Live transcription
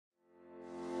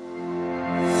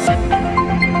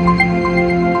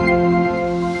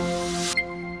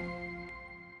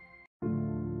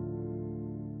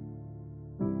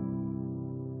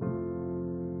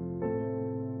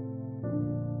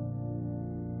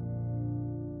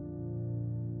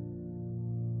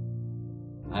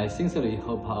I sincerely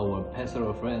hope our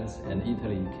pastoral friends in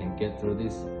Italy can get through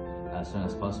this as soon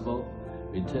as possible,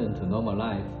 return to normal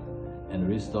life, and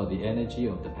restore the energy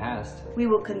of the past. We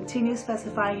will continue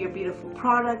specifying your beautiful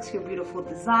products, your beautiful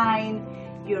design,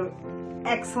 your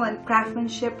excellent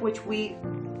craftsmanship, which we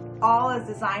all as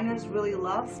designers really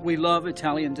love. We love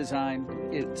Italian design.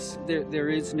 There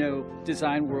is no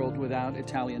design world without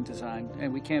Italian design,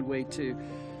 and we can't wait to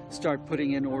start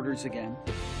putting in orders again.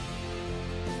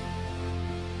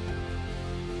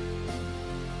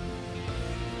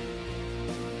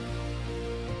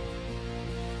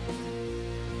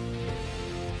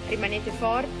 Rimanete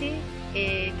forti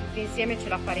e tutti insieme ce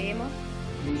la faremo.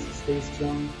 Please stay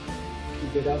strong,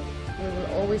 keep it up. We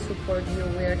will always support you.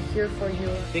 We are here for you.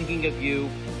 Thinking of you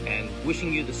and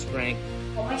wishing you the strength.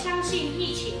 我们相信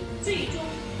疫情最终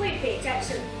会被战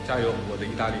胜。加油，我的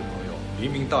意大利朋友！黎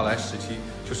明到来时期，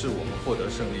就是我们获得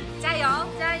胜利。加油，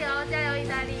加油，加油，意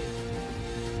大利！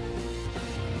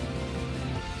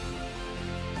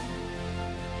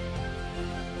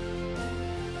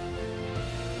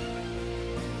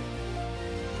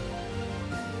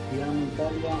 Ti amo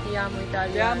Italia. Ti amo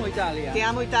Italia. Ti amo Italia. Ti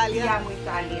amo Italia. Ti amo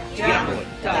Italia. Ti amo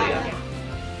Italia.